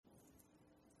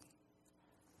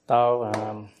tao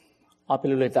ở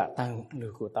bên lối tạ tao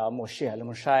lối của tao một share là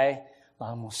một sai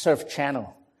là một surf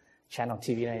channel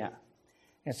TV này ạ.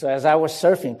 And so as I was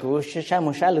surfing, cô sẽ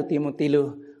một sai lối tìm một tí lối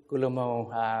cô là một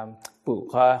bộ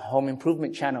home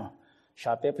improvement channel.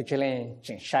 Sau đó bây giờ lên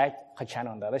chỉnh sai cái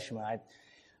channel đó là I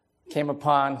came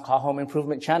upon home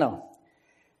improvement channel.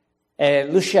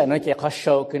 Lucia nói cái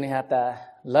show cái này là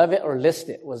Love It or List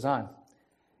It was on.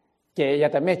 Cái giờ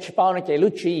ta mới chụp bao cái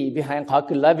lúc chỉ behind họ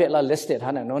cứ Love It là List It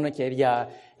hả nó cái giờ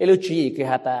lúc chỉ cái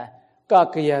hả có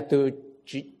cái giờ từ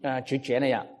chữ chế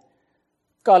này ạ.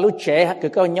 Có lúc chế cái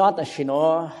câu nhớ ta xin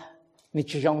nó ni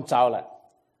chỉ dùng giáo là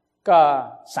có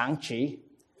sáng chỉ.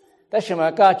 Tại sao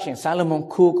mà có chuyện sáng là mong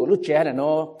khu của lúc chế là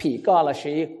nó phỉ có là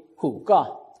sĩ hủ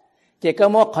có. Cái cái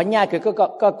mốt khó nhai cái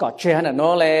có chế là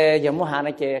nó là giờ mua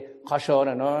hàng cái khó số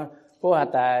là nó có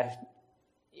hả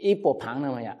ít bộ phẳng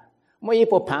nữa mà ạ. Mỗi ít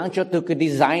bộ phẳng cho từ cái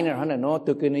designer hả nó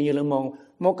từ cái như là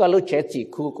mong có lúc chế chỉ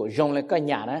khu của dùng là cái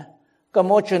nhà đó. Có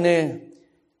mỗi cho nên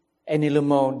anh là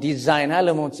mong design hay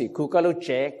là mong chỉ khu có lúc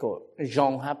chế của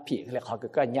dùng hay phỉ là khó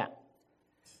cái nhà.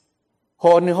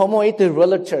 Hồi nữa hôm ấy từ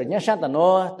realtor nhá sáng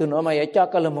từ nó mà cho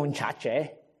cái là mong trả chế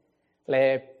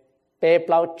là bé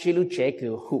bao chi lúc chế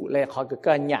kiểu hủ là khó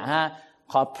cái nhà ha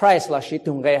khó price là chỉ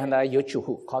tung ra là yếu chủ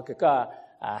hủ khó cái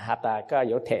hạt cái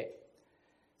yếu thể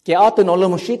cái ở từ nó là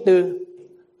một sĩ từ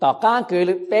tỏ cá cái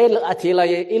bé là thì là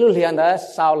ít lúc liền đó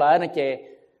sau là nó cái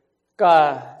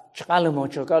chắc là một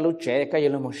chỗ cái lúc chế cái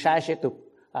là một sai sẽ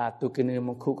tụ cái này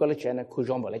một khu cái lúc chế là khu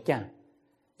rong bảo lấy chăng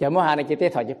giờ mỗi hàng này cái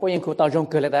tết thọ chỉ bao nhiêu khu tao rong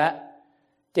cười là đó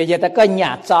cái giờ ta có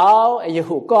nhà cháu giờ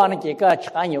hủ con này chỉ có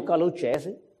chắc nhiều cái lúc chế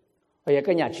chứ bây giờ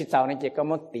cái nhà chị cháu này chỉ có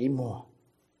một tí mua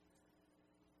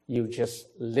you just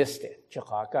list it cho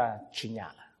họ cái chi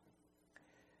nhà là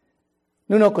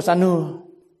nó có sao nó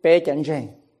bé chẳng chênh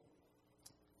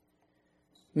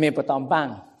mình bắt tạm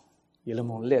bang giờ là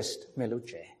một list mình lúc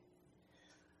chế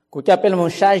cụ cha bé là một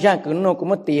sai ra cứ nó cũng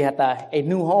một tí hả ta a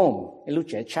new home lúc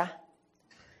chế cha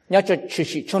nhớ cho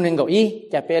chỉ cho nên gọi ý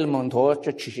cha bé là một thổ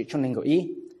cho chỉ cho nên gọi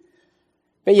ý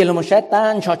bây giờ là một sai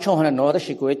tan cho hắn nói đó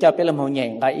chỉ của cha bé là một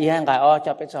nhện cái ý hàng cái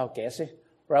cha bé sao kể chứ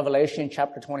Revelation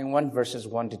chapter 21 verses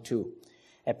 1 to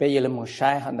 2 bây giờ là một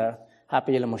sai hắn đó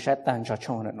bây giờ là một sai tan cho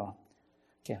hắn nói.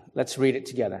 Okay, let's read it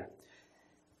together.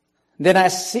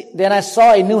 Then I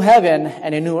saw a new heaven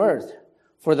and a new earth,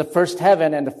 for the first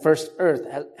heaven and the first earth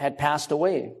had passed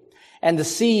away, and the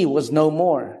sea was no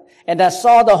more. And I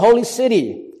saw the holy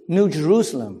city, New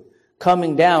Jerusalem,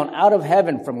 coming down out of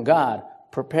heaven from God,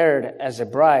 prepared as a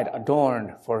bride adorned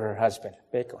for her husband.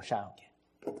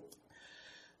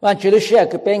 Và chỉ lúc xưa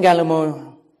cái bên là một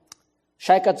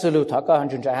sai cái sự lưu thoát có hành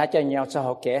trình hai chân nhau sao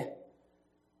họ kể.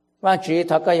 Và chỉ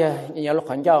thoát cái nhiều lúc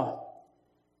hành nhau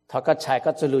thoát cái sai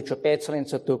cái sự lưu cho bé lên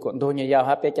sự tu của đôi nhau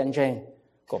hai bé chân chân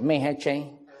của mình hai chân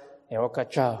ở cái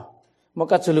chỗ một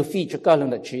cái sự lưu phi cho cái lần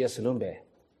đó chỉ là sự lưu bé.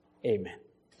 Amen.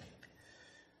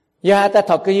 Giờ ta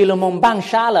thọ cái yêu mong bang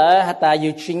xa là ta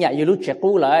yêu chuyên nhà yêu lúc trẻ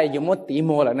cũ là yêu một tí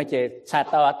mua là nó chỉ sai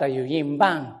tao ta yêu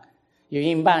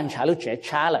im bang trả lúc trẻ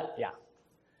cha là ya.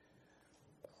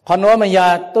 Còn nói mà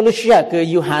giờ tôi lúc trẻ cái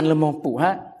yêu hàn là mong phụ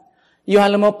ha yêu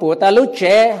hàn là mong phụ ta lúc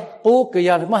trẻ cũ cái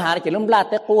giờ mà hàn cái lúc lát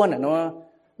tới cũ này nó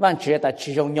vang trẻ ta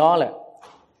chỉ dùng nhỏ là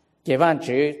cái vang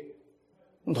trẻ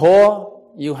thua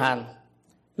yêu hàn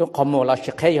lúc không mua là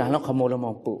sẽ khai yêu hàn lúc không mua là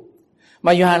mong phụ.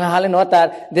 Mà Johannes nói ta,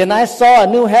 then I saw a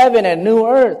new heaven and new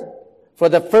earth, for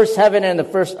the first heaven and the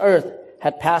first earth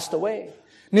had passed away.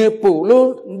 Như phụ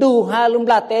luôn du ha luôn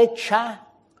la té cha,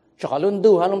 cho luôn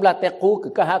du ha luôn la té cũ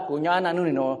cái ha của nhau anh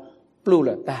nuôi nó plu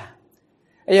là ta.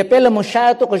 Ấy bây giờ một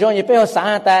sai tôi có giống như bây giờ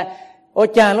sáng ta, ôi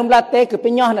cha luôn la té cái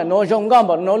bây nhau là nó giống gom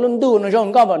bảo nó luôn du nó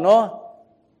giống gom bảo nó.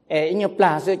 Ấy như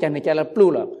pla xưa cha này cha là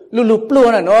plu là, lu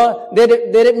plu là nó.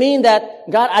 Did it mean that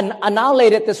God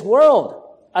annihilated this world?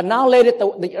 Annihilated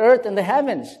the earth and the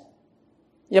heavens.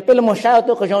 Ya pelo mo sao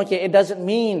to ko jong che it doesn't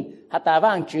mean hata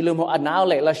vang chi lu mo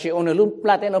annihilate la shi on lu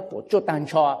plate no po cho tan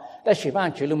cho ta shi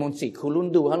vang chi lu mo si khu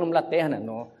lun du ha lum la te han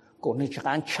no ko ni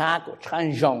chan cha ko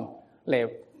chan jong le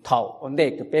thau on de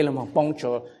ke pelo mo pong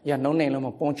cho ya no ne lu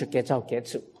mo pong cho ke chao ke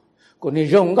chu ko ni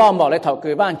jong ga mo le thau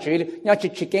ke vang chi nya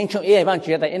chi ken cho e vang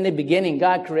chi that in the beginning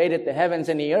God created the heavens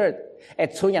and the earth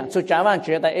et so yang so cha vang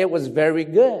chi that it was very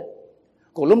good.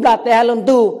 Cô lúc đó té luôn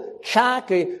tu cha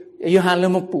cái yêu hàng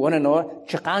luôn một bữa này nó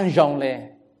chỉ cần dùng le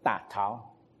tạ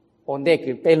tháo, ổn định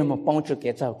cái bên luôn một bông chú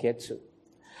kết giao kết sự,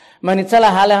 mà như thế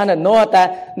là hai lần nó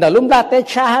ta đã lúc đó té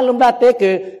cha lúc đó té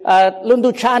cái lúc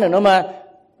tu cha này nó mà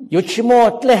yêu chỉ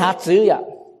một lấy hạt dữ ya,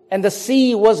 and the sea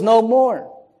was no more.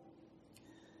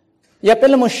 Ya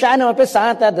bên luôn một cha nó bên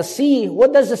sáng ta the sea,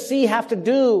 what does the sea have to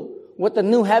do with the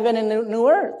new heaven and the new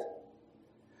earth?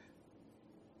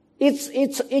 ít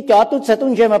cho tôi sẽ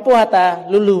tôi mà bố ta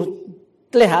lulu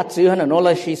lấy hạt chữ hơn nó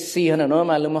là si hơn nó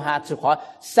mà lulu hạt chữ khó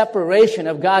separation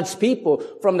of God's people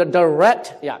from the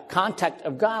direct contact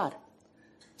of God.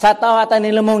 Sa tao ta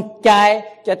nên lulu chạy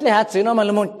lấy hạt chữ nó mà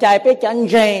lulu chạy bé chân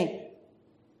dây,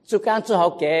 chú can chú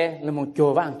học kể lulu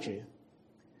chùa vang chữ.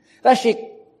 Đó là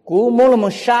cú mua lulu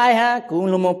sai ha, cú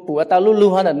lulu bùa ta lulu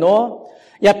hơn nó,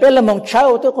 ya bé lulu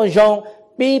cháu tôi có dùng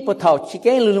bi bùa thầu chỉ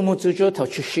cái lulu chú chú thầu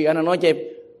chú xì nó vậy.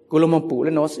 Cú lùm bù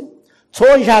lên nó xí,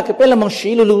 thôi ra cái bên lùm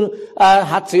xí lùm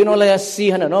hạt chữ nó là xí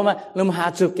hơn nó mà lùm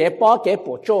hạt chữ cái bó cái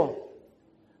bổ cho,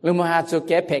 lùm hạt chữ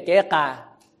cái phê cái cá,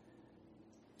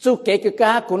 chữ cái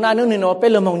cá của nó nó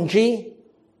bên lùm gì,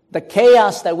 the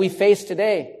chaos that we face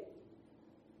today,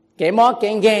 cái mỏ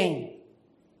cái gang,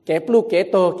 cái blue cái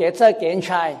tô cái trái cái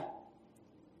chai,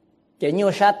 cái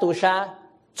nhiều sa tu sa,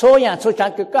 thôi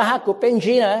cái cá của bên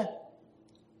gì nữa,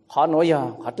 họ nói giờ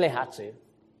họ lấy hạt chữ.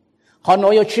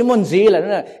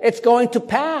 It's going to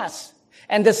pass.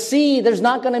 And the sea, there's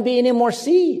not going to be any more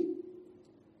sea.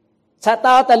 Sa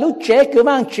tao ta lúc chế cứ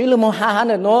vang chữ lùm hà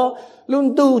nó,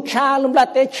 lùm đu cha, lùm la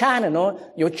tế cha nó,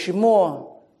 yo chữ mô.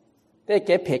 Tế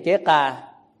kế phê kế cả,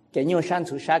 kế nhiều sản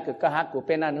xuất xa cứ hát của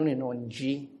bên nó nó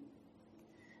gì.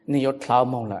 Nên yo thảo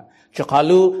mong là, cho khá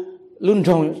lùm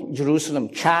trong Jerusalem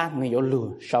cha, nên yo lù,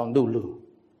 sao đu lù.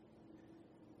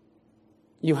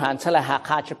 Yêu hàn sẽ là hạ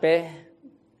khá cho bê.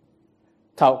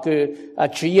 Thảo cứ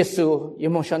Chúa Giêsu, yêu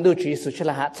mong sáng đu Chúa Giêsu sẽ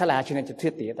là cho nên cho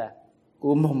thuyết tía ta.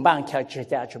 Cú mong bằng theo chế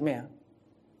cha cho mẹ.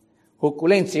 Cú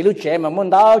lên chỉ lúc chế mà muốn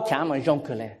đau chả mà rong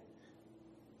cơ lệ.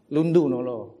 Lúc đu nó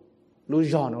lô, lúc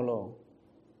gió nó lô,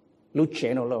 lúc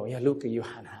chế nó lô, lúc cái yêu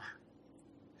hàn hà.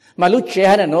 Mà lúc chế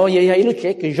hả nó, lúc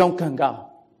chế cái rong cơ ngào.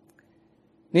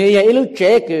 Nên lúc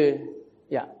chế cái,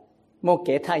 một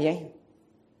cái thay ấy.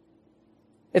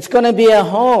 It's gonna be a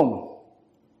home,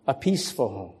 a peaceful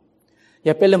home.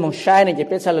 Ya pe le mong sai ne ya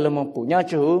pe sa le mong pu nya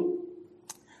chu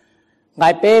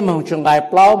ngai pe mong chung ngai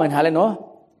plau man ha le no.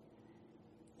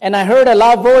 And I heard a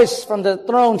loud voice from the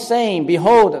throne saying,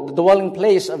 behold, the dwelling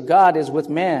place of God is with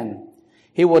man.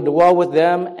 He will dwell with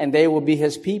them and they will be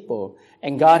his people,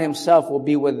 and God himself will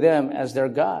be with them as their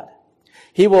God.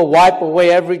 He will wipe away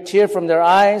every tear from their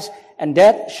eyes, and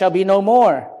death shall be no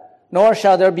more, nor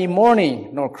shall there be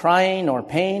mourning, nor crying, nor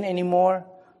pain anymore,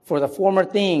 for the former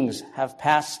things have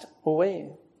passed away.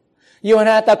 Yêu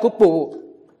na ta kupu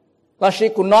la shi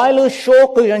ku nói lu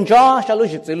số ku yan jo sa lu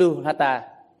ji lu ha ta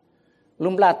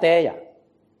lum la te ya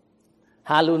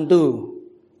ha lun du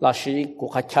la shi ku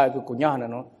kha cha ku nya na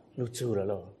no lu chu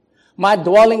lo. My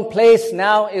dwelling place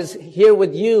now is here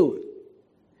with you.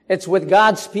 It's with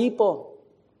God's people.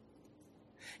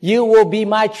 You will be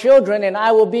my children and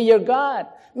I will be your God.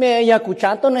 Me ya ku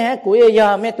chan to ne ku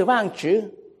ya me tu wang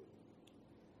chu.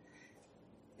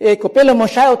 I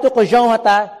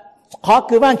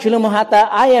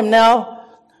am now,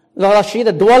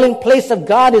 the dwelling place of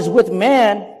God is with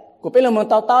man.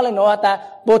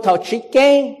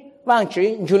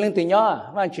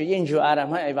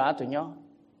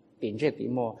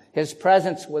 His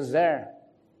presence was there.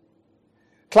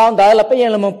 Dwelling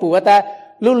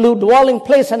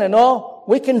place,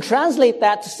 we can translate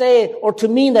that to say, or to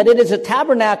mean that it is a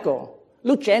tabernacle.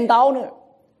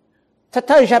 Thật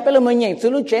thời gian bây giờ mình nhìn sự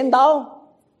lúc chiến đấu,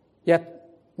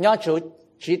 nhớ chú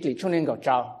chỉ lý chung nên gọi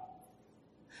trao.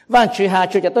 Và chú hà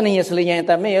chú cho tôi nên sự liên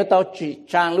ta mấy ở tao chỉ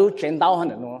trang lúc chiến đấu hơn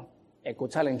nữa. Ê cô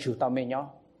cha lên chú tao mấy nhớ.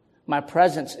 My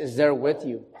presence is there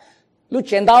with you. Lúc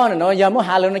chiến đấu hơn nữa, giờ mỗi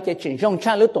hà lúc nó chỉ chỉnh trong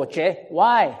trang lúc tổ chế.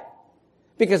 Why?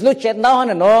 Because lúc chiến đấu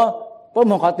hơn nữa, bố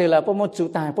mong họ từ là bố mong chú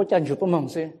tài, bố chân chú bố mong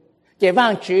sư. Chỉ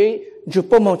vang chú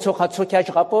bố mong chú họ chú khéo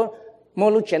chú họ bố mong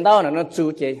lúc chiến đấu hơn nữa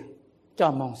chú chỉ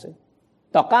cho mong sư.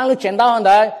 Tao càng lúc chiến đấu hơn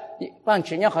đấy, vang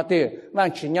chỉ nhớ họ từ, vang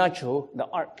chỉ nhớ chú the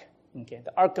ark, okay,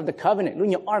 the ark of the covenant, lúc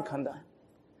nhớ ark hơn đấy.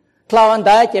 Cloud hơn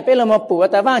đấy, chỉ biết là một bữa,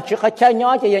 tại vang chỉ họ chơi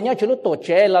nhớ chỉ nhớ chú lúc tổ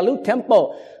chế là lúc temple,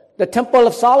 the temple of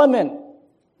Solomon,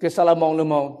 cái Solomon lúc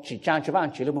mong chỉ trang chú vang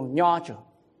chỉ lúc mong nhớ chú.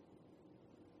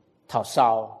 Thảo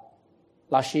sao,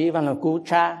 lão sĩ vang là cú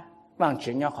cha, vang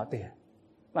chỉ nhớ họ từ,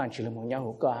 vang chỉ lúc mong nhớ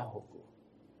hữu cơ hữu cụ,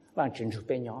 vang chỉ chú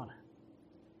bên nhớ là.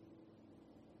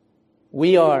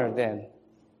 We are then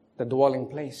the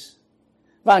dwelling place.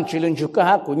 Vang chỉ lần chú cơ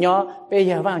hát của nhau, bây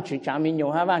giờ vang chỉ trả mình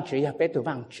nhau ha, vang chỉ ya bé tu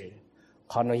vang chỉ,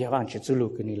 còn nó ya vang chỉ chú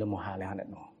lục cái này là một hà lệ hà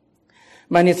nó.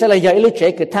 Mà nếu sẽ là giờ lúc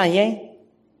trẻ cái thằng ấy,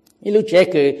 lúc trẻ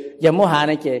cái giờ một hà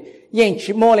này cái, yên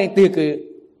chỉ mua lên từ cái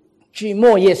chỉ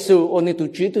mua Giêsu, ôn từ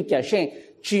chỉ tu trả sen,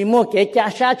 chỉ mua cái trả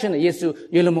sát cho nó Giêsu,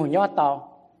 giờ là một nhỏ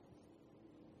tao,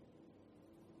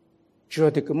 chưa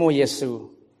từ cái mua Giêsu.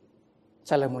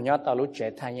 Sẽ là một nhỏ tao lúc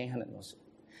trẻ thằng ấy hơn nó.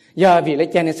 giờ vì lấy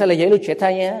chàng này sao là dễ lúc chết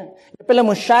thay nhé bây giờ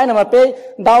một sai nào mà bây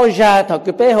đau ra thọ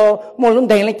cứ bây hồ một lúc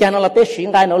đèn lấy chàng nó là bây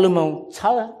xuyên gai nó luôn một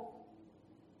sớ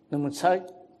nó một sớ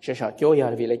sẽ sợ chỗ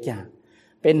giờ vì lấy chàng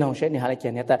bên nông sẽ này hai lấy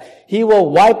chàng này ta he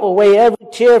will wipe away every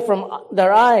tear from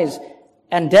their eyes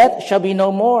and death shall be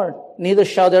no more neither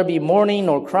shall there be mourning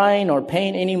nor crying nor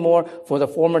pain anymore for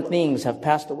the former things have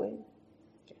passed away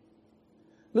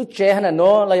lúc trẻ hay là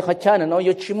nó lại khó chơi là nó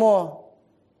yêu chim mò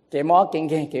cái mỏ kinh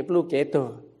kinh cái blue cái tu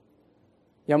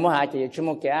giờ mò hai cái chim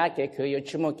mò cái khử yêu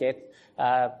chim mò cái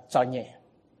cho nhẹ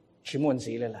chim mò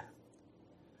gì là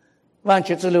vang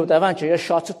chữ lưu tại vang chữ yêu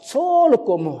short số lúc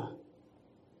cô mò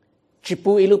chỉ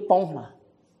bùi lúc bông mà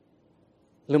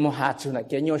lúc mò hai chữ là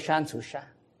cái nhau san chữ sa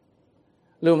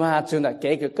lúc mò hai chữ là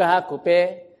cái hát của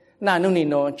bé na nung ni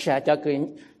nó cha cho cái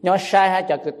nhau sai hay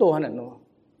cho cái tu hay là nó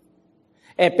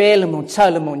bé là một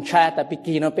sai là một cha tại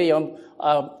vì nó bé yom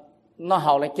nó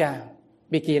hậu lại cha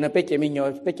vì nó bé chỉ mình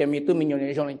nhớ bé chỉ mình tu mình nhớ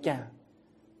này trong lại cha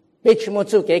bé chỉ một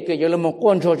số cái là một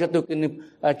con trâu cho tôi cái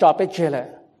cho bé chơi là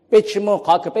bé chỉ một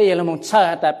khó cái bé là một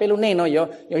sai tại bé lúc này nó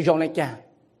有trong lại cha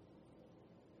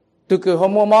tôi cứ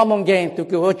hôm mò mong ghen tôi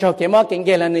cứ cho cái mò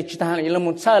cái là này chỉ thằng là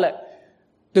một sai lại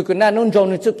tôi cứ na nung trong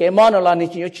này chút cái mò nó là này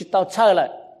chỉ tao sai lại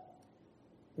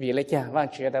vì lại cha vang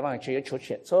chuyện tại vang chuyện chút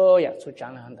chuyện số ya chút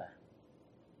chẳng là hơn đó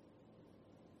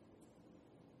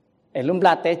lúc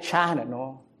là té cha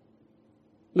nó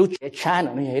lúc trẻ cha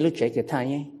nó như lúc trẻ cái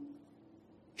thằng ấy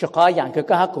cho có dạng cái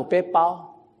hát của bé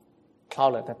bao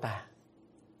thao là ta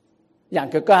dạng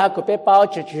cái hát của bé bao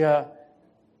cho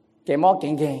cái mỏ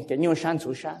cái nhau san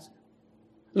số sa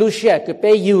lúc trẻ cái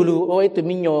bé yêu lu ôi tụi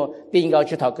mình nhau tiền gạo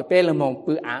cho thằng cái bé là mong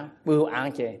bự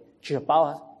án cái chưa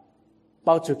bao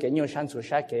cho cái nhau san số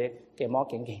sa cái mỏ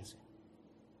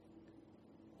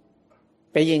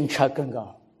bé yên chờ cần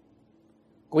gạo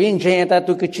cô yên chơi ta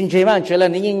tụi cái chuyện chơi mà chơi là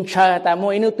những yên chơi ta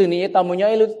mỗi lúc từ này tao mỗi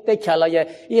nhớ lúc tới chơi là gì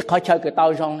ít khó chơi cái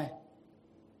tao rong này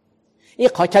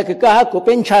ít khó chơi cái hát của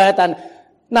bên chơi ta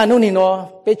na nung ni nó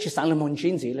bên chỉ sang là một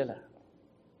chuyện gì là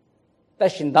ta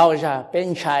xin đau ra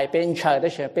bên chơi đó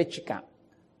sẽ bên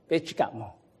chỉ cảm mà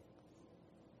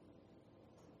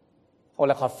hoặc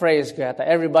là có phrase cái ta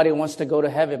everybody wants to go to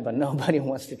heaven but nobody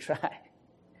wants to try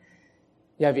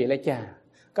giờ vì lấy cha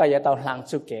cái giờ tao làm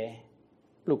chút cái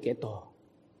lúc cái tổ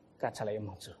các cha lại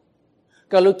mong chủ,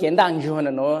 cái lúc kiến đang cho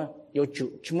hắn nó yêu chủ,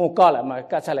 chỉ một cái là mà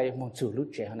các cha lại mong chủ lúc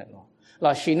trẻ hắn nó,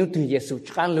 là xin nó từ Giêsu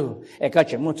chán luôn, các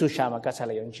chỉ mong chủ sao mà các cha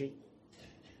lại yêu chi,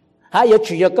 hay yêu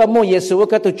chủ cái mong Giêsu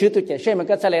cái tu chủ tu trẻ xem mà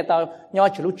các cha lại tao nhớ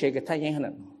chủ lúc trẻ cái thay hắn nó,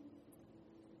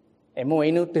 mong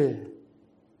ấy nó từ,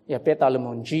 giờ bé tao là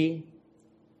mong chi,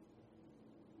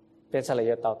 bé cha lại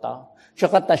yêu tao, cho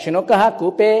các ta xin nó cái hát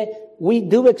của bé, we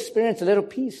do experience a little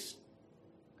peace.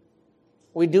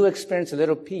 We do experience a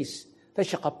little peace. Thế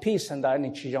sẽ có peace anh ta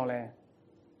nên chỉ trong là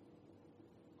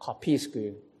có peace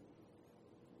cứ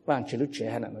vang chỉ lúc trẻ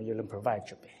hay là nó yêu provide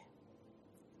cho bé.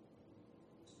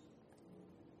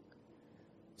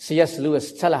 C.S.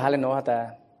 Lewis chắc là hai lần nói ta,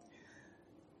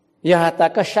 giờ ta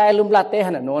có sai lung lát té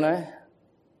hay là nói nữa,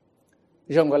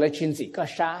 dùng gọi là chuyện gì có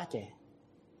sai chứ,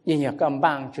 nhưng mà cầm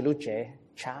băng chỉ lúc trẻ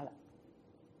chả là.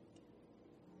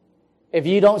 If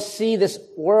you don't see this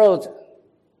world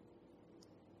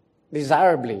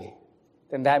desirably,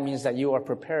 then that means that you are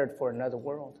prepared for another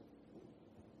world.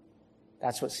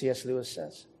 That's what C.S. Lewis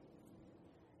says.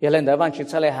 Giờ lên đó vang chuyện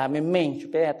sao lại hà mình chú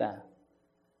bé ta,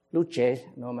 lúc trẻ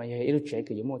nó mà giờ lúc trẻ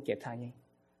cứ giống một cái thằng ấy,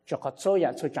 cho họ số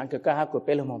ya số chẳng cái hát của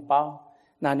bé là một bao,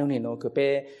 na nung nó cứ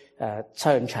bé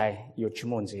chơi chạy, yêu chim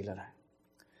môn gì là.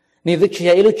 Nếu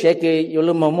lúc trẻ cứ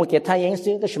yêu một cái thằng ấy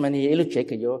xí, đó là mình lúc trẻ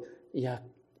cứ yêu ya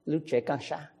lúc trẻ càng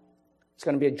xa. It's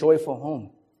going to be a joyful home.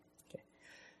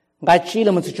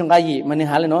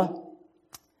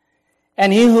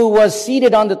 And he who was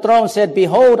seated on the throne said,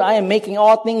 Behold, I am making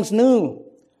all things new.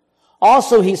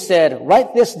 Also he said,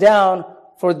 Write this down,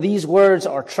 for these words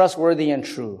are trustworthy and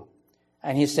true.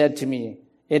 And he said to me,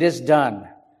 It is done.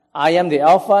 I am the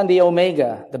Alpha and the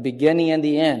Omega, the beginning and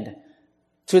the end.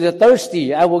 To the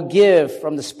thirsty I will give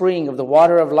from the spring of the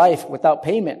water of life without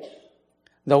payment.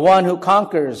 The one who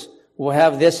conquers will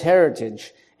have this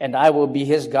heritage, and I will be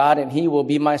his God, and he will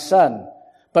be my son.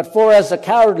 But for as the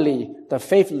cowardly, the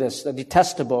faithless, the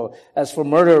detestable, as for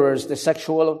murderers, the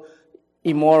sexual,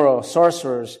 immoral,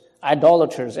 sorcerers,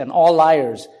 idolaters, and all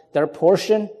liars, their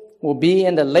portion will be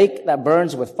in the lake that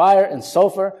burns with fire and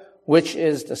sulfur, which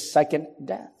is the second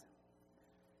death.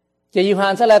 Chị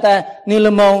Yohan sẽ là ta ni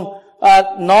lơ mong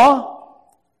nó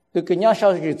từ cái nhau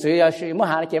sau sự chữ sự mua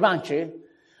hàng cái vàng chữ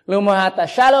lơ mua hàng ta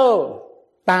shallow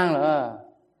tăng là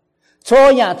cho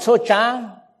nhà cho trang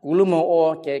cú lơ mong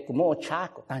ô cái cú mong cha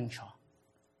của tăng cho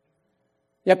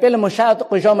ya pele mo sha to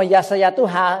ko jo ma Yesaya tu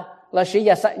ha là sĩ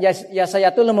Yesaya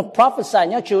tu là một prophesy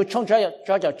nhá chú trong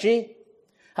cho chi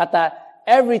hata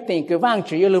everything cứ vang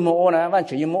chỉ lu mo ona vang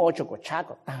chỉ mo o cho ko cha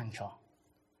ko tan cho.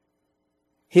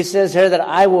 He says here that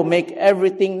I will make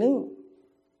everything new.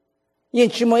 Yin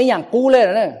chỉ mo yang cũ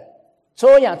lên nè.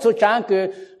 Số yang số cha cứ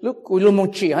lu mo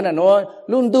chỉ hả nó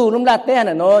lum du lum la te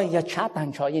hả nó ya cha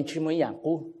tan cho yin chỉ mo yang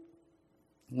cũ.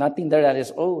 Nothing there that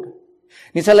is old.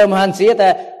 Ni sa lam han si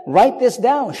ta write this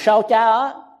down sao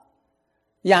cha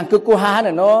yang cứ cô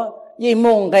ha nó yin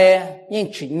mong cái yin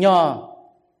chỉ nhỏ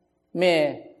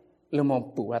mẹ lu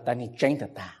mong bu ta ni chang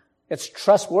ta. It's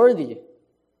trustworthy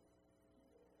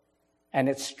and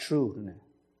it's true.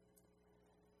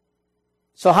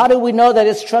 So how do we know that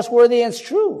it's trustworthy and it's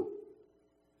true?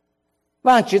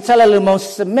 Vâng chỉ là lu mong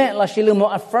submit là chỉ lu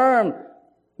mong affirm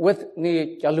with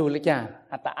ni cho lu lại cha.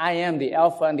 I am the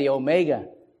Alpha and the Omega,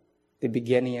 the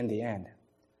beginning and the end.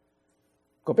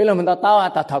 Cô biết là mình tao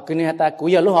ta thọ cái này ta cú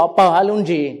giờ lúc họ bao hay lúc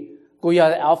gì cú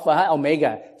giờ alpha hay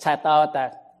omega sai tao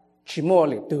ta chỉ mua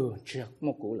lại từ trước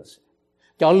mua cú là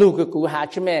cho lưu cái cú hạ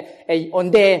chứ mẹ ai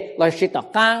ổn đề là sẽ tập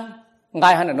căng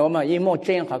ngay hơn nó mà mua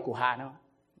trên khỏi cú hạ nó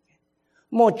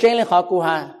mua trên lên khỏi cú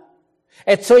hạ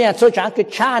ai số chẳng cái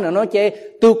cha nó chứ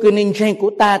tu cái ninh trên cú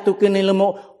ta tu cái ninh là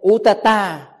một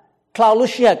ta cloud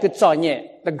lucia cái trò nhẹ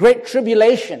the great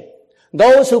tribulation.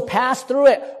 Those who pass through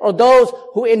it, or those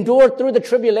who endure through the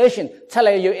tribulation, tell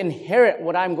you inherit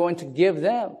what I'm going to give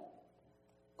them.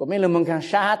 Có mấy lần mình càng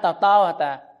xa tao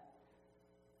ta,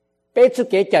 bé chú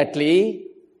kể chợt lý,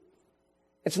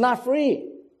 it's not free.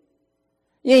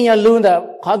 Yên nhà luôn đó,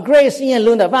 có grace yên nhà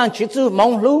luôn đó, vang chỉ chú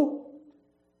mong lưu,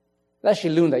 đó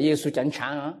là luôn đó Giêsu chân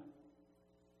chẳng á,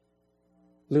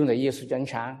 luôn đó Giêsu chân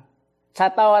chẳng. Cha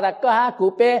tao ta có ha cụ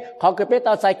bé họ cái bé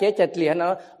tao sai kế chật liền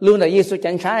nó luôn là Giêsu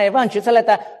chân trái vâng chỉ là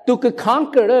ta tu cái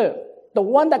conqueror the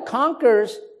one that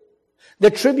conquers the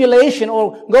tribulation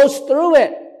or goes through it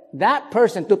that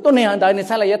person tu tôn này đời này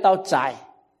sao lại tao chạy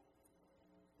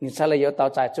ni sao lại tao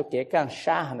chạy cho kế càng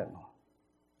xa hơn nữa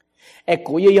e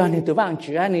cụ yêu này tu vâng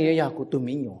chỉ anh yêu cụ tu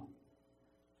mình nhổ.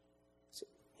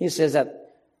 He says that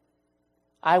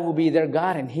I will be their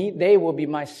God and they will be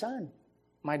my son,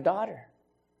 my daughter.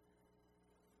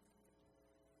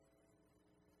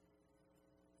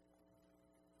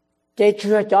 Cái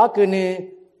chưa cho cái này,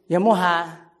 giờ mua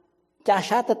hà, cha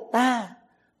sát ta,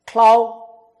 cloud,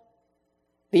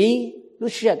 tí,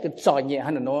 lúc xưa cái trò nhẹ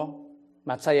hơn nữa,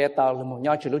 mà sao vậy tao là một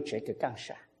nhau chỉ lúc trẻ cái càng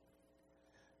xa.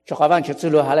 Cho các bạn chỉ chú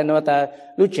lưu hà lên nữa ta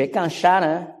lúc trẻ càng xa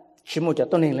nữa, chỉ một cho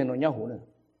tôi nên lên nó nhau hú nữa,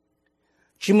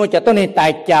 chỉ một cho tôi nên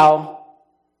tài chào,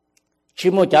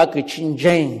 chỉ một cho cái chiến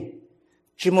tranh,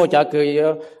 chỉ một cho cái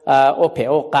ô phê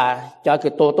ô cả, cho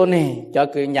cái tôi này, cho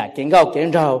cái nhà kiến gạo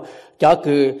kiến rau. Cho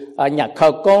cái nhà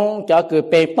khảo công, cho cái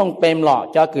bèm tông bèm lọ,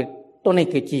 cho cái tôi này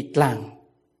cái chỉ làng.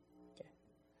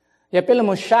 Giờ bây giờ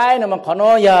một sai mà có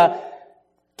nói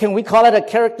can we call it a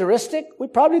characteristic? We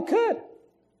probably could.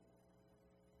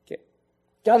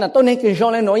 Cho nên tôi này cái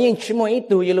dòng này nói những chỉ một ít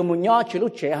từ là một nhỏ chỉ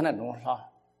lúc trẻ hơn nữa thôi.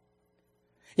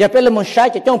 Giờ bây giờ một sai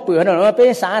chỉ trong bữa nữa bây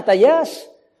giờ sáng ta yes,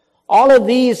 all of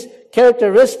these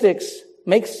characteristics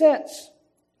make sense.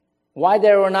 Why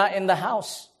they were not in the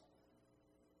house?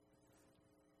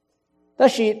 Đó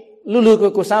là lulu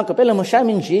của sao của bé là một sai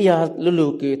mình chỉ là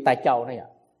lulu của tài chào này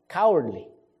cowardly.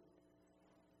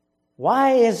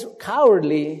 Why is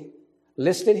cowardly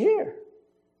listed here?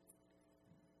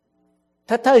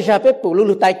 Thật ra bé phụ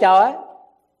lulu tài chào á.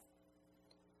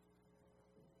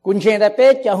 Cũng trên đây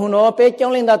bé chào hôn nó bé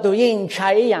trong lên đó tụi yên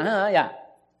chạyอย่างhả?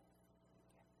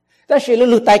 Đó là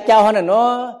lulu tài chào hơn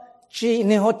nó chỉ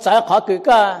nên họ trả khó cứ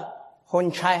cả hôn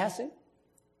chạy hết chứ.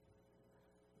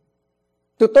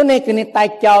 Tụi tôi này cái này tài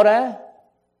chào đó,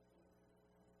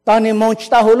 tao này mong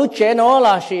ta hồ lúc chế nó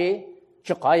là gì,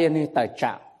 cho có cái này tài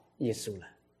chào, Giêsu là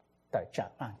tài chào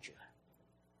anh Chúa.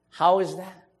 How is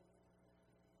that?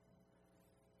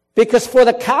 Because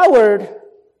for the coward,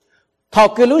 thọ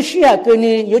cái lúc xia cái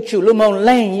này yếu chủ lúc mong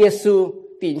lên Giêsu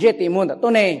tìm chết tìm muốn đó,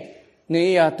 tôi này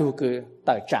người tu cái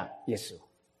tài chào Giêsu.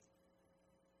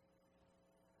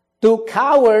 Tu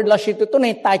coward là gì tụi tôi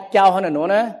này tài chào hơn nữa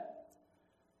nè.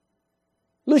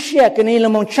 Lúc xưa cái này là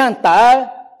mong chán ta,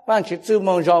 bạn chỉ chú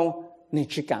mong rong,你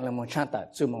只讲了mong chán ta,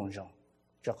 chú mong rong,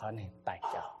 cho họ này tài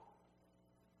chào.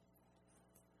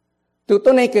 Tụi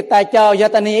tôi này cái tài chào, giờ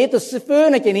ta này ít sư phụ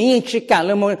này cái này chỉ讲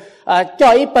了mong,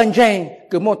 cho ít bên trên,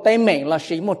 cái một tay mình là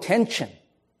chỉ một tension,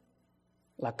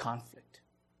 là conflict,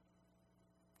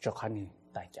 cho họ này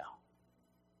tài chào.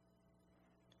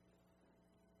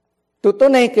 Tụi tôi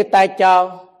này cái tài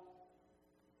chào,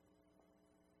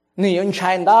 你用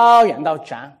菜刀养到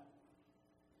长，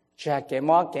这给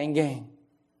么干干，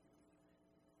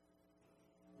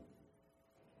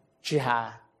 chỉ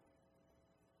hà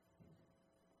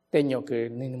tên nhiều cái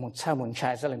nên một sao một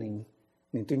trai rất là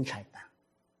nên tin chạy ta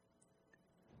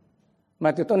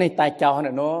mà từ tối nay tài cao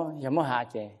hơn nó giống như hà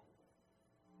chè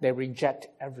they reject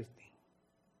everything.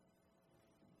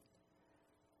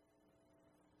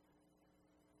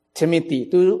 Timothy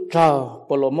tu cho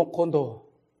Paulo một con đồ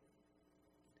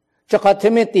cho cả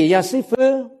Timothy ya sư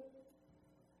phụ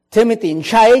Timothy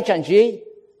chạy chẳng gì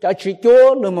cho chỉ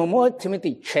cho nó mà mỗi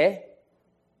Timothy chạy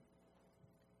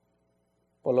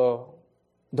Paulo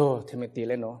đồ Timothy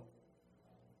lên nó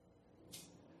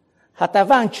hạt ta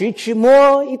vang chỉ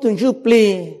mua ít tuần chụp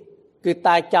li cái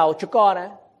tài giàu cho con đấy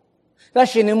là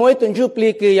xin nếu mỗi tuần chụp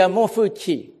li cái ya mua phụ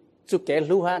chỉ chụp cái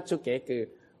lưu ha chụp cái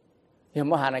ya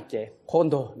mua hàng cái con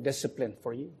đồ discipline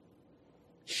for you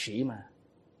chỉ mà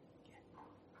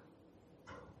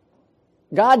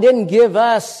God didn't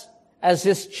give us as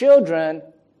His children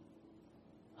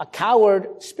a coward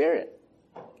spirit,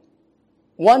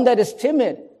 one that is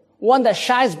timid, one that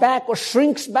shies back or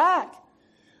shrinks back.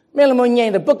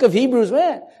 The book of Hebrews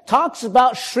talks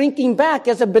about shrinking back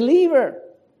as a believer.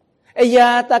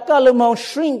 Ta có lần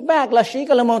shrink back là chỉ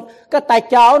có lần cái tài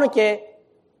cháu nó kì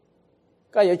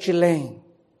có yếu chỉ lên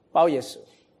bao Giêsu.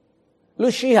 Lúc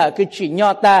chỉ hả cái chỉ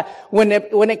nhỏ ta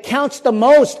when it counts the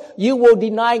most you will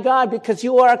deny God because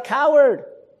you are a coward.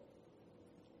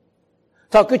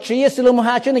 Thọ cái chỉ Giêsu lúc mà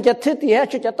hai chỗ này cho thích thì hết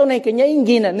cho tôi này cái nhảy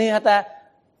gì nè nên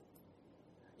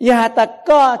ta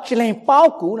có chỉ lên bao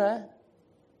cũ nữa.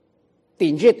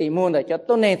 Tiền chế tiền môn để cho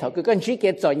tôi này thọ cái chỉ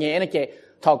cái trò nhẹ này cái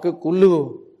thọ cái cũ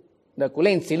lưu để cũ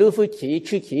lên xí lưu phu chỉ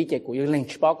truy chỉ cái cũ lên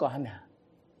chỉ bao cái hả?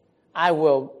 I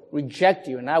will reject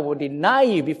you and I will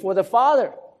deny you before the Father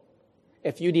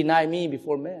if you deny me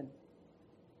before men.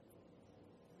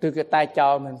 Từ cái tài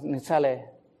cho mình sao lại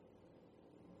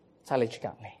chỉ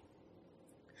cảm này.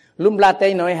 Lúc là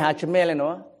tay nói hạ cho mẹ lên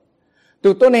nó.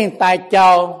 Từ tôi này tài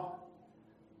cho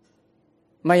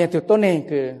mà giờ từ tôi này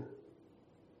cứ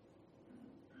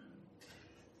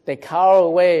they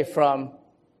cower away from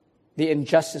the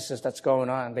injustices that's going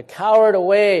on. They cowered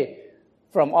away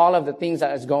from all of the things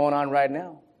that is going on right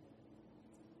now.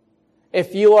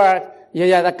 If you are,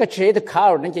 the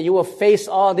coward, then you will face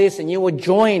all this and you will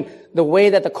join the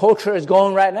way that the culture is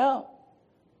going right now.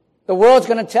 The world's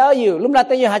going to tell you, lúc là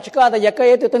tay hạt chika ta giờ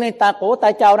cái tôi nên ta cổ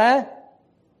ta chào đó.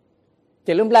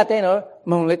 Chỉ lúc là tay nó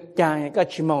mong lấy chàng cái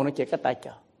chỉ mong nó chỉ cái ta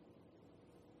chào.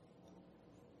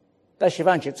 Ta chỉ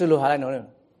vang chỉ lu lại nữa.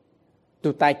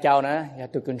 Tu tai chào nè, ya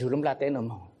tu cần chulum la tên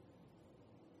mong.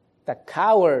 The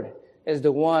coward is the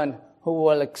one who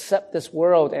will accept this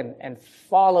world and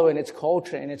follow in its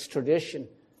culture and its tradition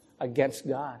against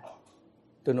God.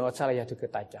 Tu nói sao ya tu cái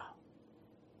tai chào.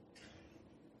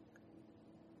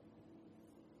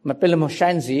 Mà bây giờ một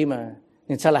sáng gì mà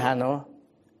nên sao là hà nó.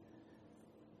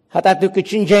 Hà ta tu cái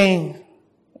chiến tranh.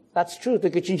 That's true, tu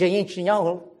cái chiến tranh yên chỉ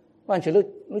nhau. Bạn chỉ lúc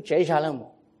chạy ra lắm.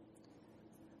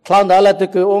 Clown đó là tụi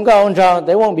cứ ôn ra,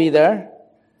 they won't be there.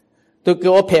 Tụi cứ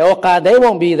ô phe they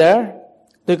won't be there.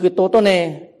 Tụi cứ tô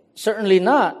này, certainly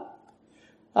not.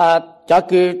 Cho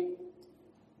cứ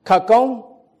khả công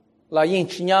là yên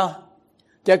chỉ nhau.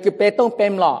 Cho cứ bê tông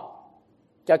bêm lọ.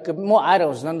 Cho cứ mua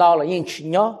idols nâng đau là yên chỉ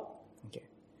nhau.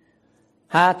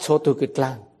 Ha cho tụi cứ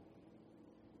clown.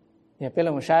 Yeah, bây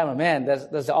giờ một sai mà man,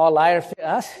 does all liars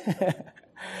fit us?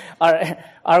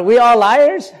 Are we all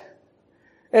liars?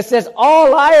 It says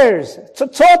all liars.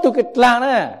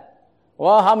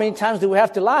 Well, how many times do we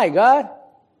have to lie, God?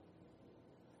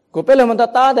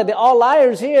 That they're all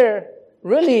liars here.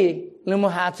 Really, the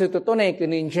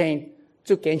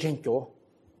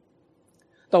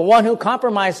one who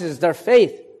compromises their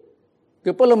faith.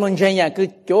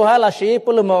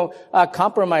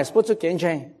 Compromise.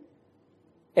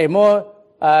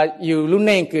 You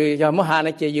lunen cứ giờ mua hàng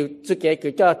này chỉ you tự cái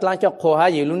cứ cho lang cho khô ha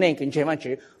you lunen cứ chơi mà chỉ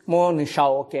mua nửa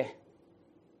sau ok,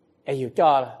 you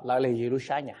cho lại là you lu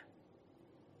sai nhà,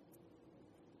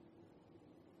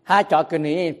 ha cho cái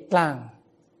này lang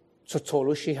số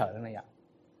lu xí hở này ạ,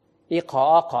 ít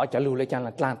khó cho lu lấy chẳng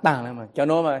là lang tăng này mà cho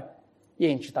nó mà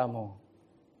yên chỉ tao mua,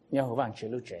 nhớ hồ vàng chỉ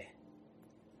lu trẻ,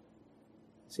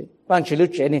 vàng chỉ lu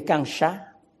trẻ này càng xa,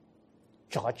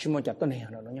 cho chỉ mua cho tôi này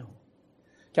nó nhau.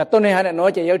 Cho tôi này hay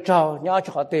nói chỉ yêu trâu nhau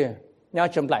cho họ tiền nhau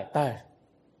chấm lại tay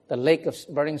the lake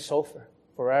of burning sulfur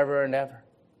forever and ever.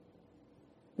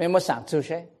 Mình muốn sáng suốt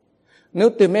thế. Nếu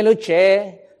từ mấy lúc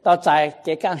trẻ tao chạy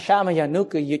cái càng xa mà giờ nếu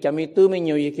cứ yêu cho mình tu mình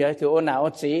nhiều gì kia cứ ôn nào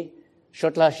ôn gì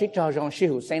sốt là xích cho trong xí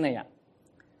hữu sinh này ạ.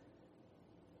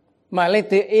 Mà lên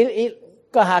từ ít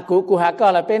có hạ cụ hạ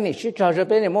có là bên này xích cho rồi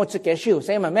bên này một cái xí hữu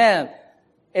sinh mà man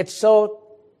it's so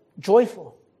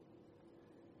joyful.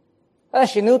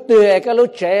 Nếu từ cái lúc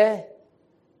trẻ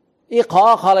ý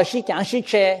khó là sĩ chẳng sĩ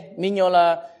trẻ mình nhớ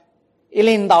là ý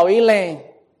lên đầu ý lên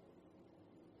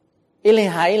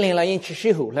hai ý lên là những chỉ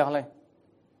sĩ hữu leo lên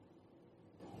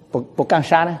bộ càng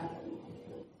xa nữa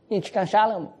những chỉ càng xa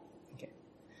lắm.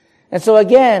 And so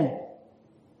again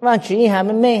vang chỉ hà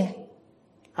mê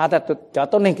hà ta cho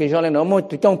tôi nên cái cho lên nó mỗi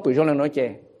tụi trong bự cho lên nó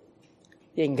chè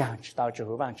yên gang chỉ tao chỉ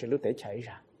vang chỉ lúc để chạy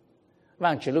ra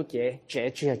vang chỉ lúc chè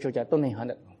chỉ cho tôi nên hơn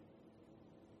được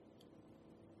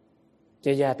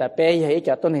chè giờ ta bé giờ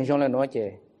cho tôi nên cho lên nó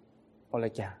chè hoặc là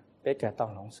chả bé cả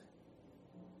tao nóng sự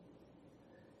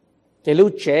chè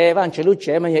lúc chè vang chỉ lúc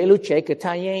chè mà giờ lúc chè cái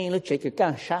thay yên lúc chè cái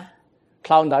càng xa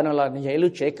clown đó nó là giờ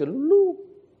lúc chè cái lúc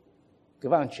cái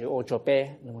vang chỉ ô cho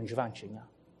bé nó muốn vang chỉ nhau.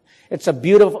 It's a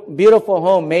beautiful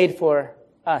home made for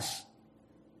us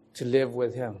to live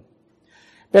with Him.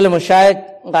 Bây giờ một sai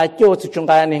đại cho chúng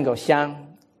ta nên có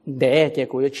sang để cái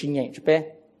của chính nhận cho bé.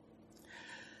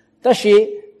 Đó là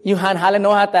Yohan hà lên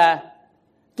nói ta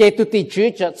cái tụi tỷ chữ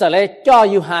trở lại cho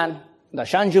Yohan đã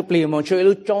sang chụp liền một chuỗi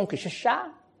lúc trong cái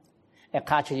sát. Để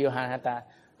khai cho Yohan ta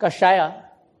cái sai à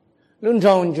lúc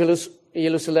trong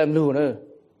Jerusalem luôn nữa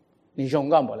đi trong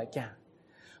gom bỏ lại cha.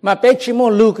 Mà bé chỉ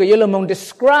muốn lưu cái là muốn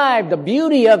describe the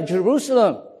beauty of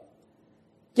Jerusalem.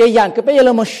 Cái dạng cái bé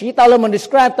là muốn chỉ tao là muốn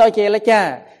describe tao cái là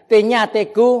cha. Tên nhà tên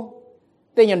cũ,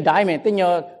 tên nhà đại mẹ, tên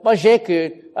nhà bao giờ cái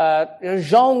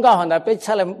rong cao hơn đó bé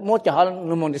chỉ là một cái họ là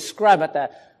muốn describe ta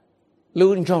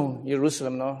lưu trong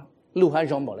Jerusalem nó lưu hai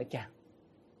rong bỏ lại cha.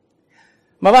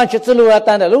 Mà bạn chỉ lưu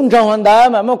ta là lưu trong hơn đó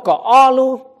mà một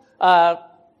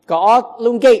có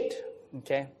lưu gate,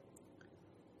 okay,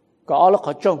 có lúc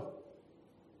họ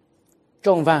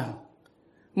trong vàng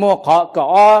mua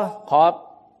có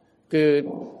cái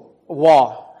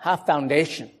wall half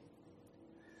foundation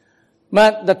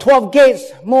mà the 12 gates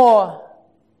mua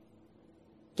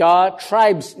cho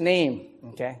tribes name,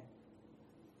 okay,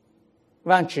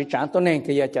 vàng chỉ chẳng tôi nên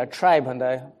cái cho tribe hơn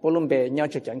đấy bố luôn bề nhau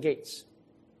cho chẳng gates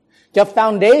cho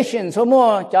foundation số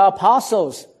mua cho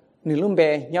apostles ni luôn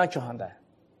bề nhau cho hơn đấy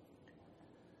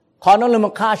còn nó là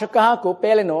một khai cho cả của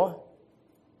bé lên nó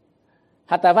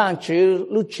hata vang chữ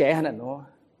lúc trẻ hơn nữa,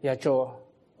 giờ cho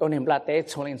ông em là tế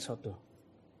cho lên số tu,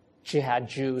 chỉ had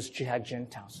Jews, chỉ had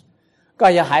Gentiles.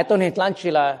 Cái giờ hai tôi nên làm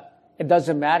chỉ là it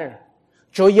doesn't matter.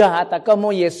 Cho giờ hata có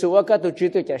mua Giêsu có tu chữ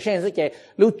tu trẻ sen cái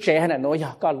lúc trẻ hơn nữa giờ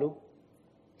có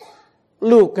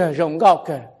lúc cái rong gạo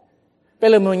cái,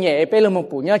 bây giờ một nhẹ, bây giờ một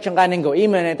bụi nhớ trong cái nên gọi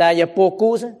email này ta giờ po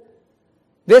cú.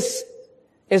 This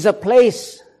is a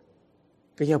place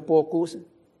cái giờ po cú.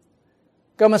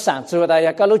 Cái mà sản xuất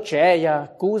đây cái lúc trẻ ya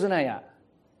cũ thế này à,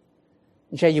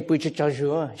 trẻ yêu bự cho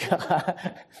rửa,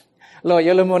 rồi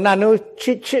giờ là một năm nó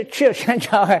chịu sang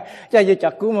cho cái giờ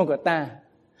cũ một cái ta,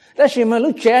 đó là mà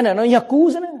lúc trẻ này nó ya cũ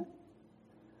thế này,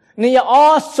 này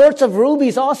all sorts of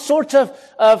rubies, all sorts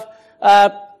of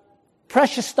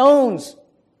precious stones,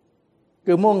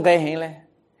 cứ mong cái hình này,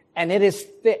 and it is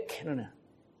thick,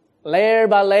 layer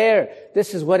by layer.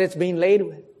 This is what it's being laid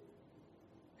with.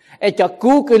 Cho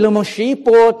cú cái lùm sĩ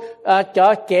bột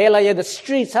cho kể là the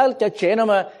streets cho chế nó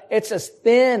mà it's as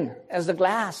thin as the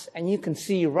glass and you can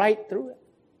see right through it.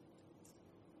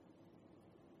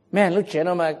 Man lúc chế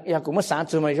nó mà cũng mất sáng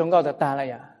mà trong đó ta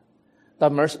là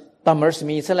ta mercy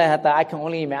me thế là ta I can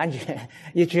only imagine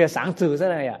you chưa sáng thế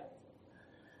này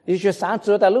you chưa sáng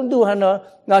ta lúc đu hơn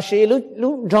nó sĩ lúc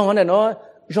trong hơn nó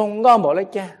trong đó bỏ lại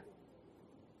cha.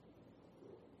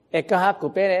 Cái hát của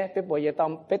bé đấy, bé bây giờ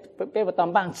bé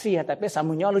tầm bang xì hả? Tại bé sao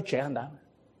muốn nhớ lúc trẻ hơn đó?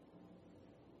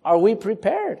 Are we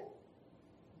prepared?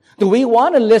 Do we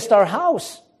want to list our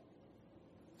house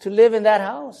to live in that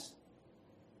house?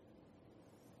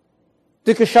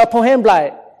 Từ cái shop hôm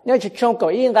lại, nhớ chỉ trong cầu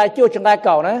yên gai chiêu trong gai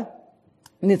cầu nữa,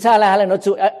 nhìn xa là nó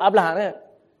chịu áp lực nữa.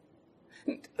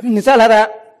 Nhìn xa là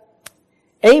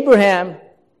Abraham,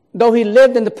 though he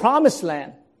lived in the promised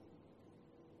land,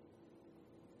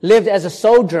 lived as a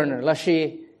sojourner,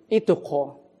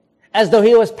 as though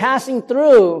he was passing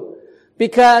through,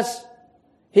 because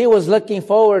he was looking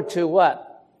forward to what?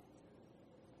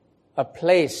 A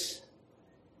place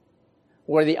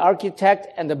where the architect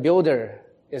and the builder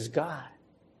is God.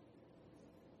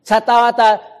 Sa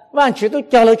ta vang chỉ tu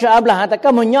chờ cho Abraham ta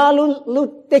có một nhớ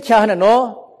lúc tết chờ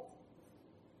nó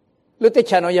lúc tết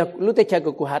chờ nó giờ lúc tết chờ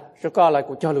của hạt cho con là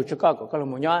của chờ lúc cho con là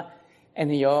một nhớ anh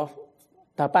hiểu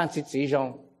ta ban chỉ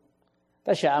trong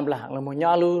ta sẽ Abraham là một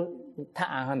nhớ lúc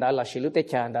thà hơn đó là chỉ lúc tết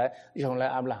chờ đó trong là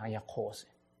Abraham ya khổ.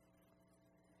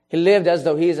 He lived as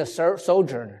though he is a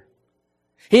sojourner.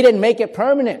 He didn't make it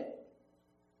permanent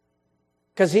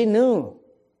because he knew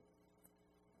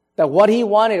that what he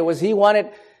wanted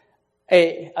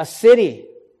a city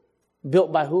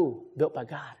built by who? Built by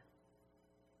God.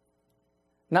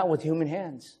 Not with human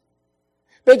hands.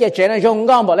 bây giờ chuyện này dùng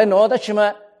ngon bỏ lên nó đó chứ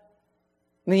mà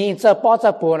nhìn giờ bỏ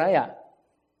ra bùa này à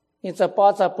nhìn giờ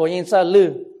bỏ ra bùa nhìn giờ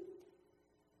lư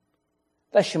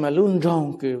đó chứ mà luôn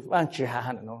rong cứ vang chỉ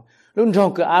hạ nó luôn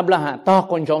rong cứ Abraham to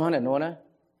con rong hắn nó nè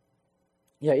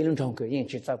giờ luôn rong cứ nhìn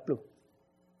chỉ giờ blu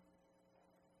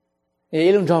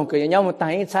giờ luôn rong cứ nhau một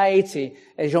tay sai chỉ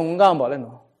dùng ngon bỏ lên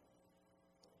nó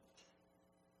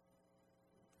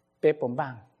bé bấm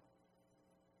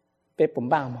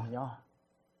bang mong nhau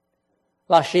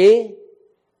là sĩ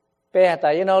bé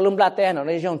tại nó lùm la té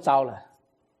nó dùng trâu là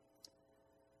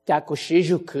cha của sĩ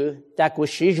du cứ cha của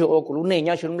sĩ du ô của lũ này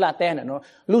nhau lùm la té nó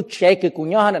lũ trẻ cứ của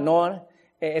nhau nó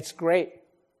it's great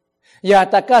giờ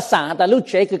ta có sáng ta lũ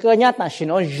trẻ cứ có nhát ta xin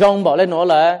nó dùng bỏ lên nó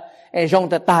là dùng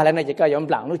ta lên này chỉ có dùng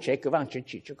lặng lũ trẻ cứ vang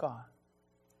chỉ có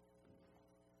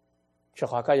cho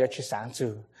họ có chỉ sáng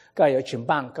chú có chỉ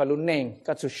bang có lũ này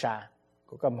có chú sa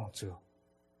có mong chú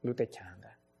lũ tệ chán đó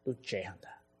lũ trẻ đó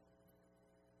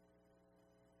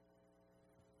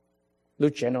lũ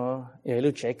trẻ nó lũ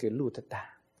trẻ cứ lũ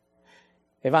ta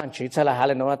cái vang chỉ cho là hai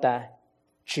lần nó ta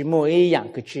chỉ mỗi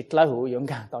dạng cứ chỉ là hữu勇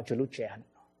敢到就lũ trẻ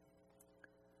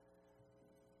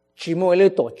chỉ mỗi lũ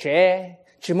tổ trẻ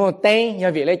chỉ mỗi tên nhà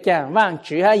việc lấy chàng vang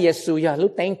chỉ hai Giêsu giờ lũ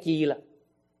tên gì là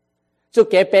chú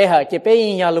kế bê hở kế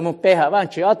bê nhà lũ một bê hở vang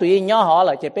chỉ ở tụi nhỏ họ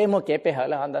là kế bê một kế bê hở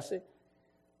là hắn đó xí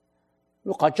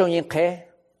lúc họ trong những khé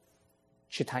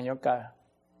chỉ thành nhau cả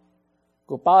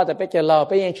cụ bao giờ bây giờ lò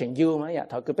bây giờ chuyển du mà vậy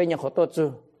thôi cứ bây giờ khó tốt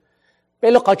chứ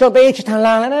bây lúc họ trong bây giờ chỉ thành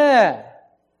làng nữa nè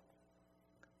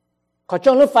họ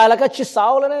trong lúc phải là cái chỉ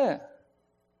sáu nữa nè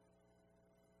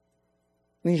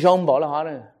ni rong bỏ là họ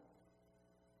nè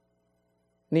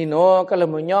ni nó cái là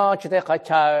một nhỏ chỉ thấy họ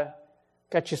chờ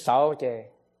cái chỉ sáu chứ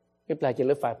ít lại chỉ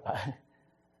lúc phải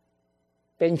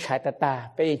bên trái ta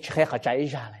bên trái họ chạy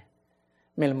ra này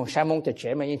mình là một sáng mong tự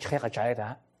chế mà những trẻ họ chạy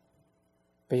đó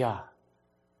bây giờ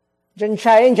dân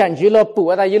trai anh chẳng chỉ lo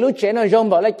bùa ta lúc trẻ nó rong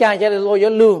bỏ lại cha cho lo yếu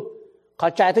lưu họ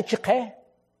chạy tới chiếc khé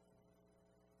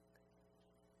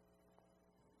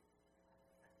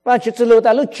và chỉ từ lúc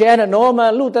ta lúc trẻ nó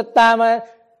mà lúc ta mà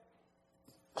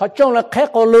họ trông là khé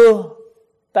cô lưu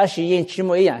ta sử dụng chỉ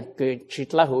một dạng cứ chỉ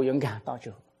là hữu dụng cả tao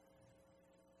chứ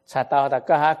sao tao ta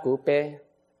có hát cú bé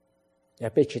và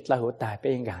bé chỉ là hữu tài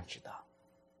bé dạng chỉ tao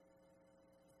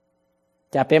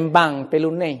จะเป็นบังเป็น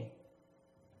รุ่นนี้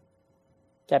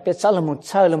จะเป็นสารมุนเ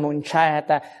ชื่อละมุนชายแ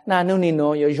ต่น่านู่นนี่โน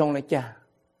อยู่ยงเลยจ้ะ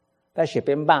แต่จะเ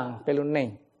ป็นบังเป็นรุ่นนี้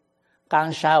การ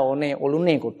ชาโอเนี่ยโอรุ่น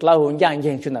นี้กูเล่าหุ่นย่างเ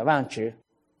ย็นจนแต่ว่างจื้อ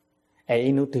ไอ้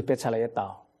นู่นถือเป็นอะไรต่อ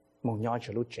มุ่งย้อนจะ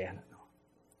รู้เจน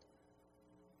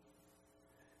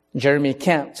เจอร์มีแ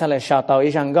ค่ชาเลชาต่ออี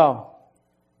จังก็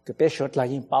คือเป็นชุดลาย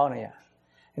ยิงเป้าเ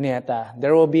นี่ยแต่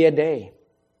there will be a day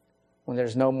when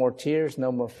there's no more tears no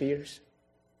more fears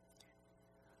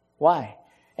Why?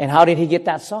 And how did he get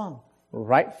that song?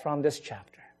 Right from this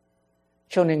chapter.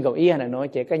 Cho nên cậu ý là nói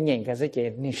chỉ cái nhìn cái gì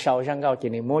ni sau sang cao chỉ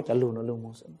ni mốt cho luôn nó luôn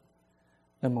mốt sớm,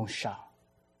 nó mốt sau.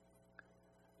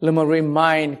 Lúc mà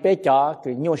remind bé cho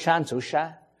cái nhô san chủ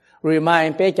sa,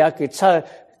 remind bé cho cái sơ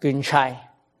cái chai,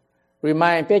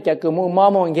 remind bé cho cái mua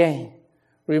mò nghe,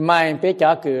 remind bé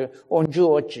cho cái ôn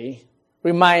chu ôn chỉ,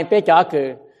 remind bé cho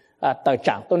cái tờ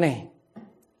trạng tôi này.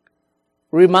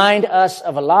 Remind us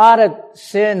of a lot of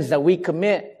sins that we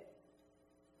commit.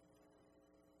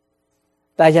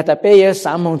 Tại sao ta bây giờ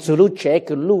sáng mong chú lúc trẻ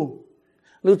cái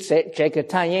lúc trẻ cái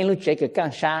thanh yên lúc trẻ cái càng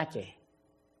xa kì,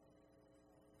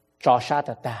 cho xa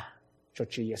ta cho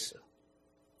Chúa Giêsu.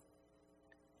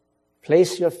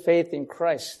 Place your faith in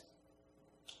Christ,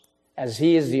 as He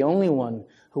is the only one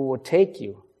who will take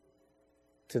you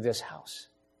to this house.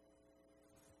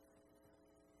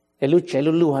 Cái lúc trẻ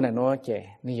lúc hắn nói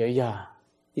trẻ, ni giờ giờ.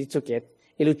 Ý chú kết,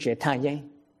 ý lúc trẻ thang yên,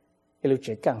 ý lúc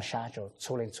trẻ càng xa cho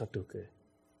số lên số tù cử,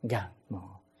 gàng mồ,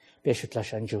 biết sự là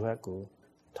sẵn chú của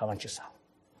thảo văn chú sao.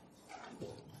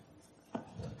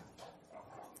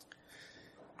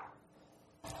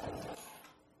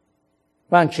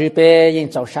 Vâng chú bê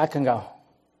yên cháu xa khăn gạo.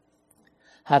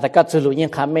 Hà ta cắt chú lũ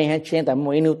yên khá mê hết chuyện tại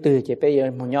mỗi nụ từ chế bê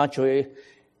yên một nhỏ chú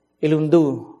ý lùm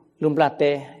đu, lùm bạc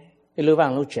tê, ý lũ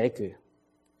vàng lũ trẻ cử.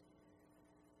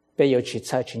 Bê yếu chỉ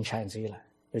xa chính trái gì là.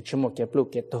 Yêu chỉ một cái bút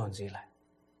cái tồn gì lại,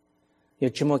 yêu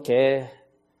chỉ một cái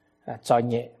trò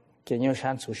nhẹ cái nhau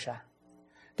sáng chủ sa.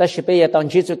 Ta chỉ bây giờ当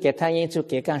基督给他因主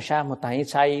给干啥么等于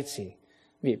在一起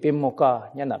，vì bên một cái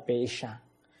nhân là bên sa,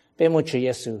 bên một chữ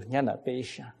Giêsu nhân là bên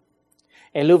sa.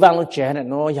 Em lưu vang lúc trẻ này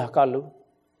nó giờ có lúc,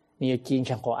 nhiều kinh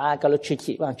chẳng có ai có lúc chỉ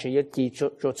kỹ vang chỉ kỹ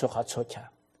cho họ cho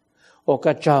cha. Ô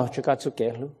cái trò cho cái chú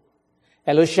kể lúc,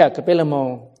 em lúc trẻ cái bên là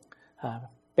mong,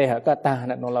 bên họ cái ta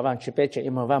nó là vang chỉ bên chỉ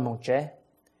mà vang mong trẻ.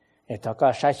 Eta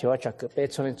ka sai chiwa cha ke pe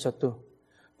cholen chotu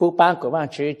bố ban của bạn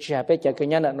chỉ bé chạy cái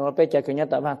nhân nó bé chạy cái nhân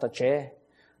tại bạn tập chế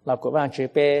là của bạn chỉ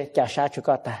bé chạy xa chú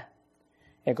có ta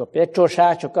em có bé trôi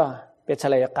xa chú có bé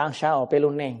thay lại căng xa ở bé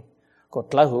luôn nè có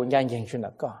lấy hữu nhanh nhanh chú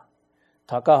nào có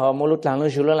thọ có họ mua lúc làm lúc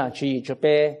chú lúc làm chỉ cho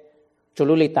bé chú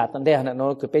lúc lịch tạ tận đây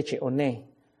nó cứ bé chỉ ổn nè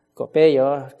có bé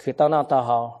giờ khi tao nào tao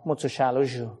họ mua chú xa lúc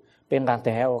chú bên cạnh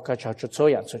thế họ có cho chú số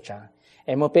dạng chú cha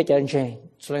em mua bé chạy anh chơi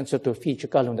cho nên chú tụi phi chú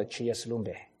có luôn được chỉ là luôn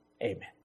bé amen.